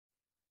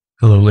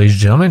Hello ladies and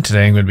gentlemen,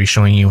 today I'm going to be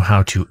showing you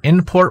how to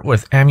import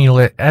with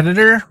Amulet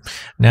Editor.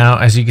 Now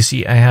as you can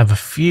see I have a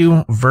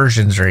few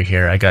versions right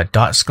here. I got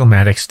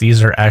 .schematics.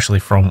 These are actually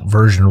from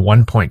version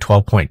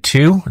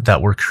 1.12.2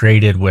 that were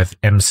created with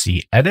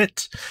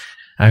mcedit.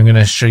 I'm going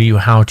to show you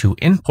how to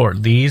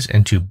import these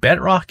into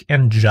Bedrock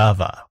and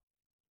Java.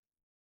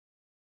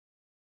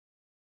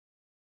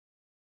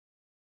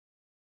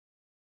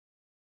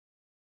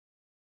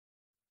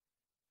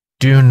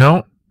 Do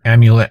note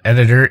Amulet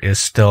Editor is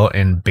still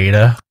in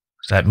beta.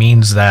 That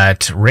means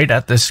that right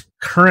at this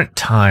current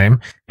time,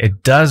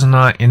 it does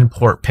not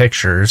import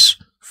pictures,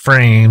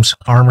 frames,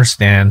 armor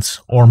stands,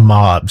 or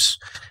mobs,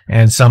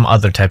 and some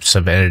other types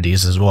of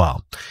entities as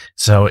well.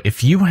 So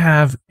if you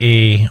have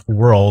a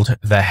world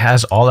that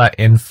has all that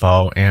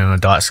info in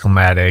a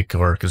 .schematic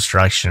or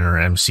construction or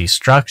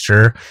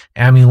mcstructure,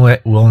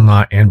 Amulet will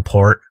not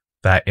import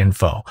that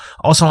info.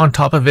 Also on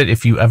top of it,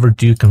 if you ever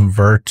do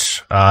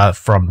convert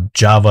from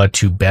Java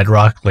to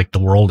Bedrock, like the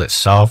world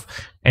itself,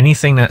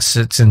 anything that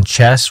sits in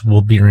chess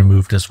will be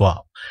removed as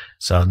well.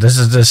 So this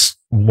is just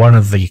one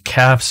of the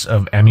caps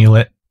of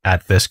Amulet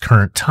at this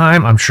current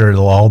time. I'm sure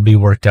it'll all be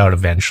worked out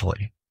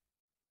eventually.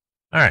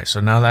 Alright, so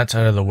now that's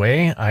out of the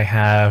way, I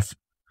have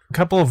a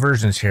couple of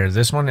versions here.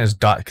 This one is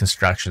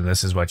 .construction.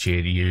 This is what you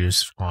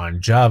use on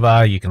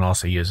Java. You can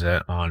also use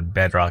it on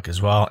Bedrock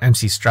as well.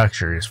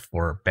 mcstructure is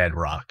for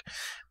Bedrock.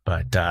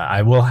 But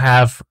I will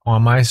have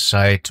on my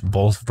site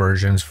both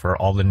versions for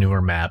all the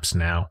newer maps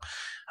now.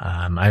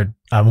 I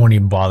won't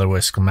even bother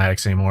with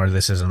schematics anymore.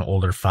 This is an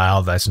older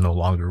file that's no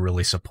longer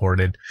really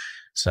supported.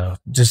 So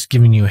just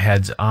giving you a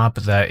heads up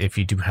that if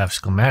you do have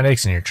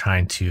schematics and you're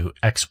trying to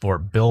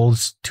export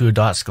builds to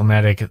a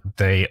 .schematic,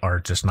 they are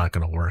just not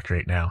going to work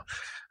right now.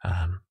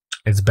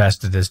 It's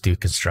best to just do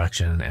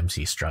construction and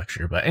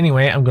mcstructure. But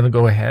anyway, I'm going to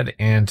go ahead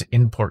and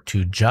import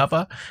to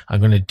Java. I'm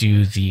going to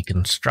do the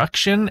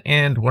construction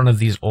and one of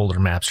these older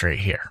maps right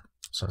here.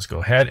 So let's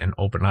go ahead and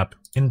open up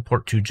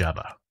import to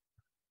Java.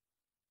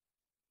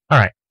 All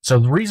right. So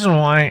the reason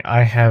why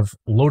I have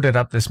loaded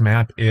up this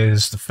map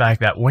is the fact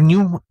that when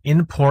you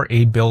import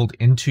a build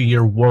into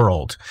your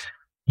world,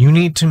 you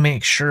need to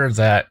make sure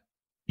that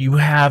you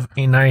have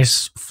a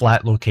nice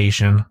flat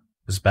location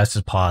as best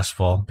as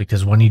possible,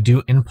 because when you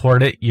do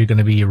import it, you're going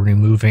to be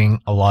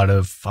removing a lot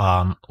of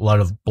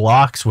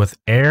blocks with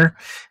air,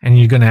 and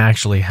you're going to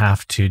actually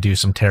have to do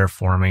some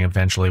terraforming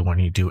eventually when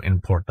you do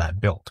import that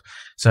build.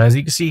 So as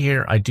you can see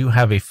here, I do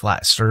have a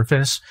flat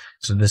surface,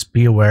 so just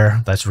be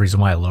aware. That's the reason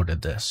why I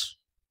loaded this.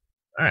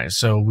 All right,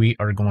 so we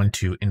are going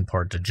to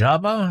import to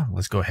Java.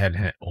 Let's go ahead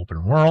and hit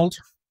open world.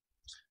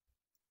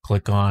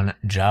 Click on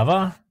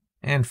Java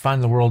and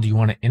find the world you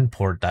want to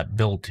import that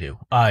build to.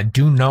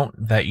 Do note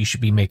that you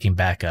should be making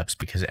backups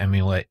because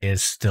Amulet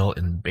is still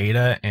in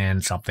beta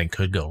and something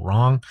could go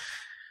wrong.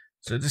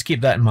 So just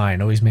keep that in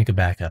mind. Always make a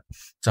backup.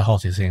 It's a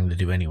healthy thing to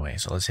do anyway.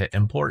 So let's hit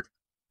import.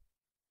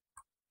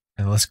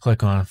 And let's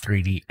click on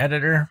 3D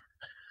editor.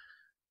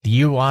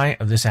 The UI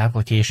of this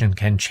application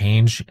can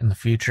change in the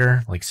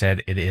future. Like I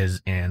said, it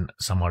is in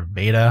somewhat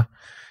beta.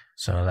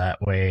 So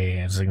that way,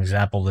 as an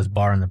example, this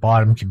bar in the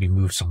bottom can be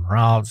moved somewhere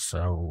else.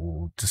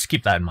 So just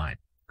keep that in mind.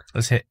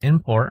 Let's hit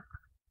import.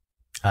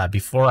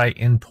 Before I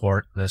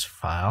import this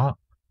file,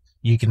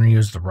 you can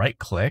use the right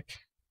click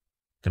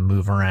to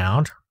move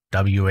around.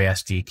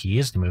 WASD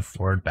keys to move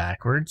forward,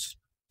 backwards.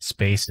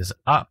 Space is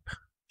up.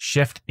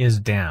 Shift is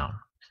down.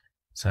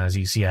 So as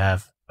you see, I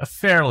have a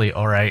fairly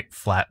alright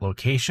flat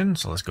location.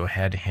 So let's go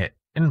ahead and hit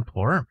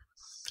import.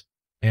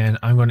 And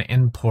I'm going to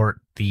import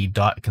the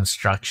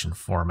 .construction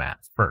format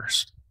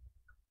first.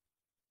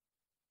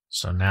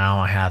 So now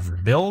I have the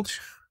build.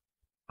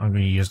 I'm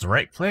going to use the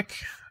right click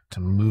to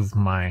move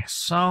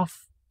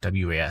myself.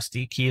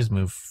 WASD keys,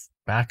 move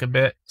back a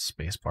bit,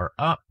 spacebar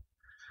up.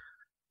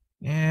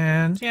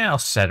 And yeah, I'll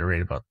set it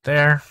right about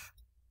there.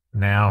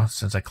 Now,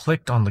 since I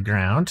clicked on the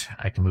ground,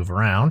 I can move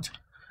around.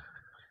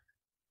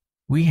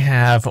 We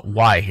have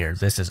Y here.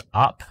 This is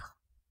up.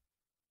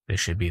 This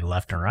should be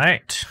left and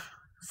right,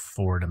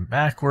 forward and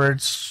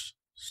backwards.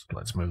 So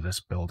let's move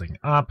this building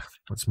up.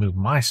 Let's move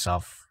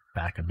myself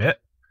back a bit.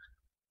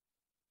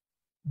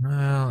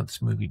 Well,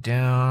 let's move you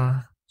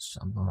down,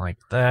 something like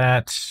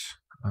that.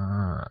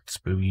 Let's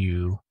move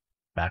you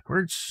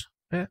backwards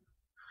a bit.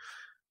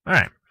 All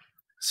right.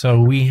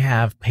 So we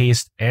have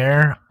paste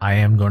air. I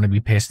am going to be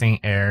pasting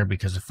air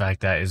because of the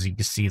fact that, as you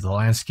can see, the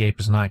landscape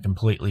is not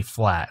completely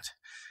flat.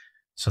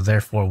 So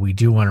therefore, we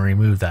do want to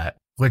remove that,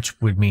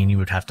 which would mean you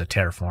would have to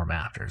terraform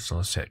after. So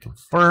let's hit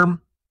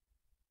confirm.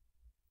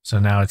 So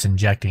now it's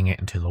injecting it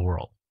into the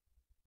world.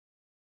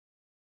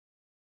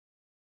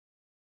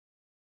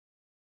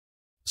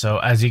 So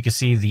as you can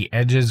see, the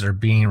edges are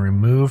being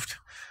removed.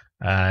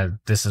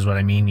 This is what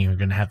I mean. You're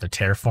going to have to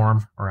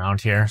terraform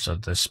around here. So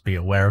just be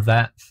aware of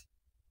that.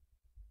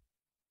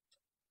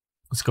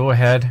 Let's go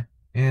ahead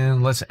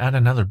and let's add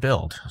another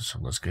build. So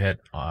let's go ahead,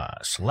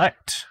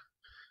 select,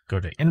 go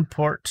to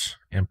import,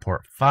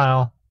 import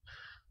file,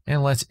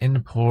 and let's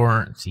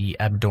import the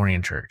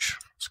Abdorian Church.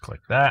 Let's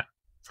click that.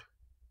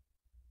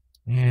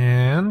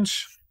 And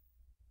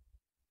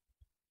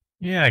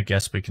Yeah, I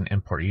guess we can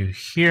import you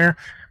here.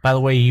 By the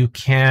way, you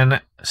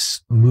can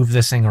move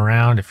this thing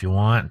around if you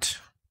want,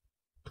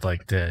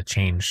 like to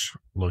change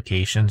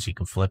locations. You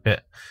can flip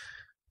it,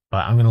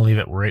 but I'm going to leave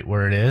it right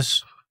where it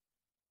is.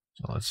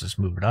 So let's just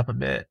move it up a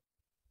bit,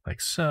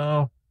 like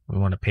so. We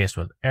want to paste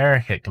with error,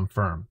 hit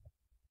confirm.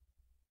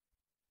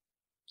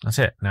 That's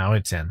it. Now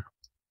it's in.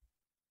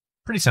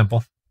 Pretty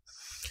simple.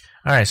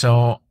 All right,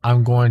 so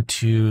I'm going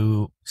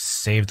to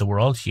save the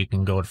world. You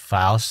can go to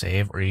File,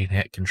 Save, or you can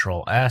hit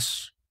Control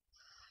S.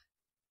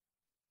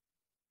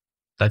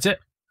 That's it.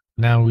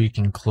 Now we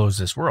can close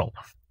this world.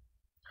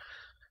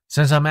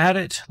 Since I'm at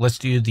it, let's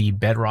do the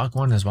Bedrock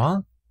one as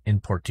well.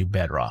 Import to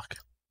Bedrock.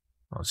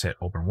 Let's hit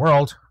Open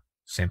World.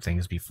 Same thing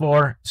as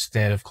before.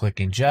 Instead of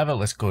clicking Java,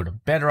 let's go to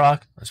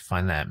Bedrock. Let's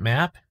find that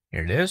map.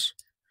 Here it is.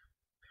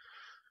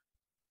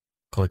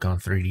 Click on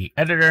 3D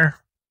Editor.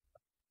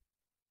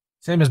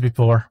 Same as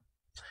before.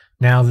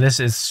 Now this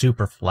is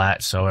super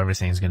flat, so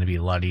everything's going to be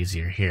a lot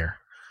easier here.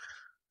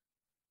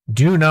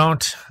 Do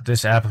note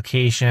this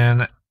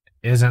application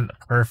isn't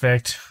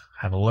perfect.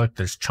 Have a look,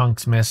 there's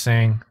chunks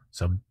missing,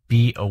 so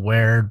be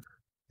aware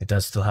it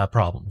does still have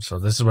problems. So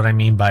this is what I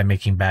mean by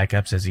making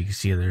backups. As you can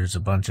see, there's a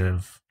bunch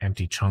of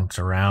empty chunks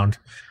around.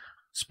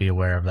 Just be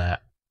aware of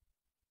that.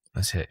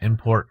 Let's hit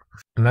import.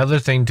 Another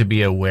thing to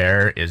be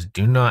aware is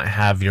do not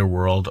have your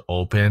world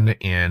open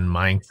in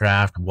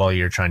Minecraft while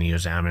you're trying to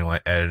use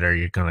Amulet Editor.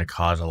 You're going to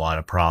cause a lot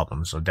of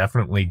problems. So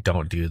definitely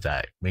don't do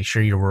that. Make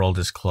sure your world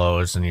is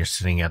closed and you're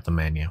sitting at the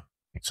menu.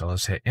 So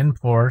let's hit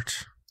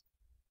import.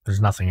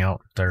 There's nothing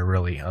out there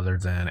really other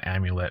than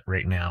Amulet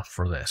right now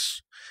for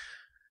this.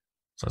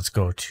 So let's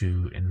go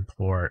to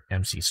import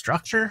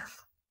mcstructure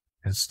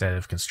instead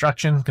of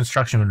construction.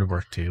 Construction would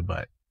work too,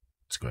 but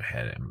let's go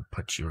ahead and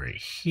put you right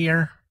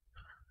here.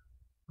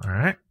 All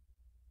right,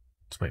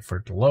 let's wait for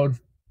it to load.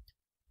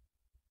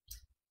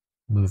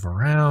 Move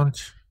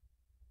around.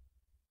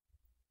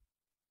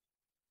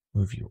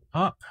 Move you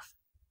up.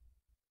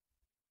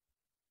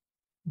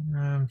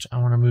 And I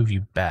want to move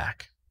you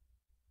back.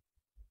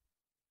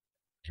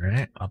 All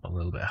right, up a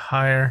little bit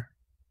higher.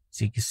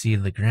 So you can see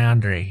the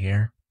ground right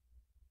here.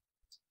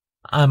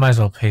 I might as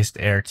well paste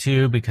air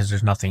too because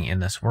there's nothing in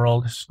this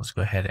world. So let's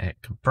go ahead and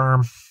hit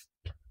confirm.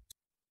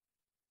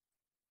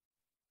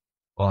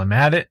 While I'm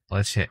at it,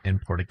 let's hit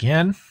import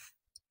again.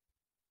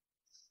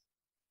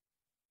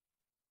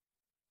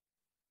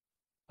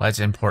 Let's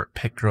import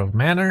Picture of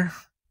Manor.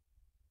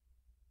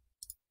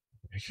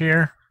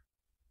 Here.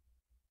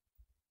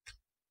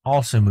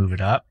 Also move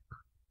it up.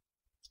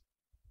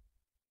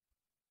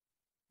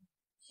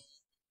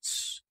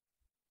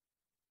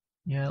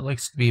 Yeah, it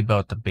looks to be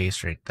about the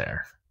base right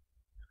there.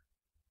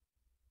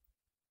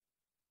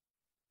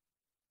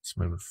 Let's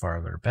move it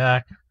farther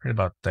back, right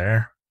about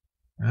there.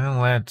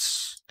 And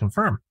let's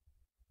confirm.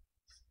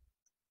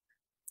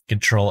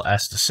 Control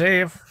S to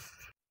save.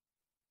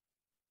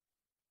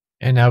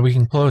 And now we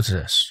can close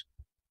this.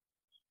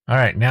 All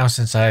right, now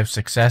since I've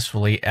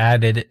successfully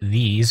added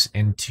these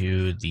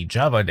into the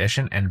Java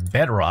edition and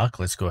Bedrock,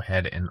 let's go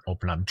ahead and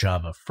open up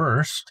Java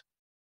first.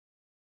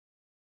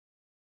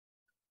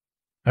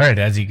 All right,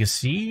 as you can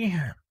see,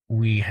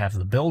 we have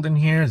the build in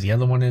here. The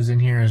other one is in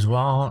here as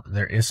well.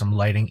 There is some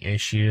lighting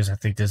issues. I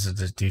think this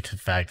is due to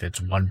the fact that it's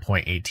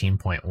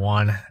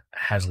 1.18.1,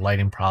 has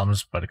lighting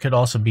problems, but it could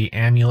also be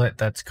Amulet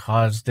that's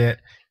caused it.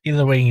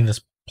 Either way, you can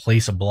just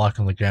place a block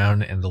on the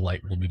ground and the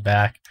light will be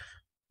back.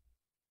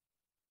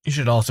 You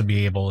should also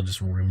be able to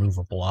just remove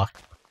a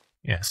block.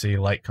 Yeah, see,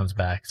 light comes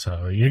back.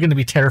 So you're going to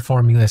be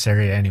terraforming this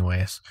area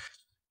anyways,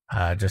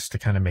 just to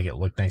kind of make it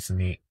look nice and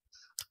neat.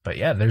 But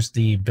yeah, there's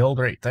the build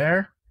right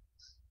there.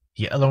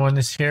 The other one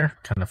is here,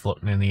 kind of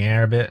floating in the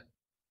air a bit.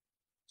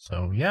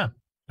 So yeah,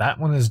 that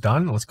one is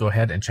done. Let's go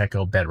ahead and check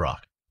out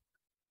Bedrock.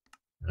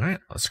 All right,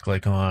 let's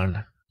click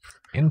on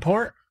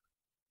import.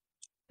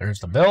 There's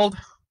the build.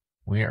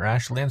 We are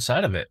actually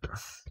inside of it.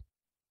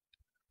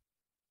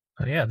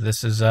 So yeah,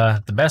 this is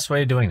the best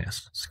way of doing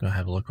this. Let's go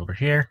have a look over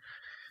here.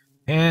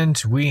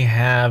 And we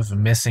have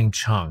missing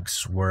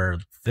chunks where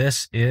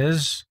this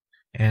is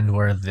and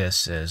where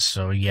this is.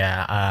 So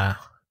yeah,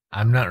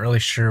 I'm not really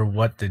sure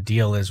what the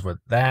deal is with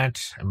that.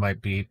 It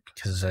might be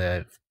because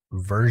of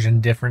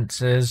version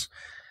differences.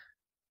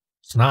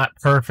 It's not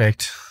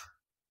perfect,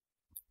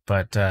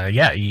 but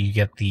yeah, you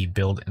get the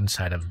build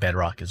inside of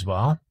Bedrock as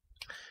well.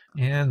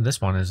 And this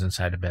one is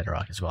inside of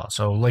Bedrock as well.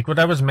 So like what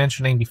I was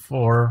mentioning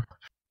before,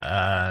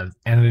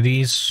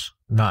 entities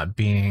not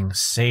being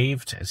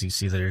saved. As you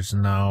see, there's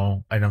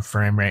no item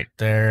frame right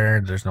there.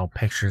 There's no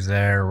pictures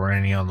there or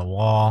any on the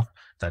wall.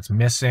 That's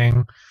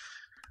missing.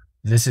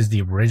 This is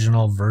the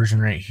original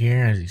version right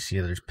here. As you see,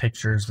 there's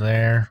pictures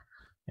there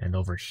and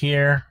over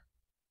here.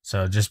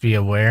 So just be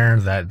aware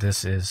that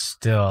this is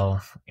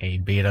still a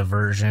beta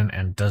version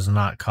and does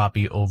not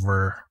copy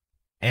over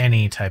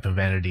any type of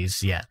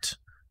entities yet.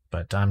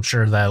 But I'm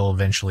sure that'll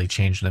eventually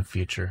change in the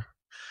future.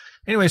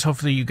 Anyways,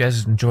 hopefully you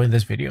guys enjoyed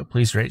this video.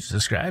 Please rate,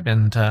 subscribe,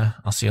 and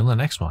I'll see you in the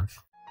next one.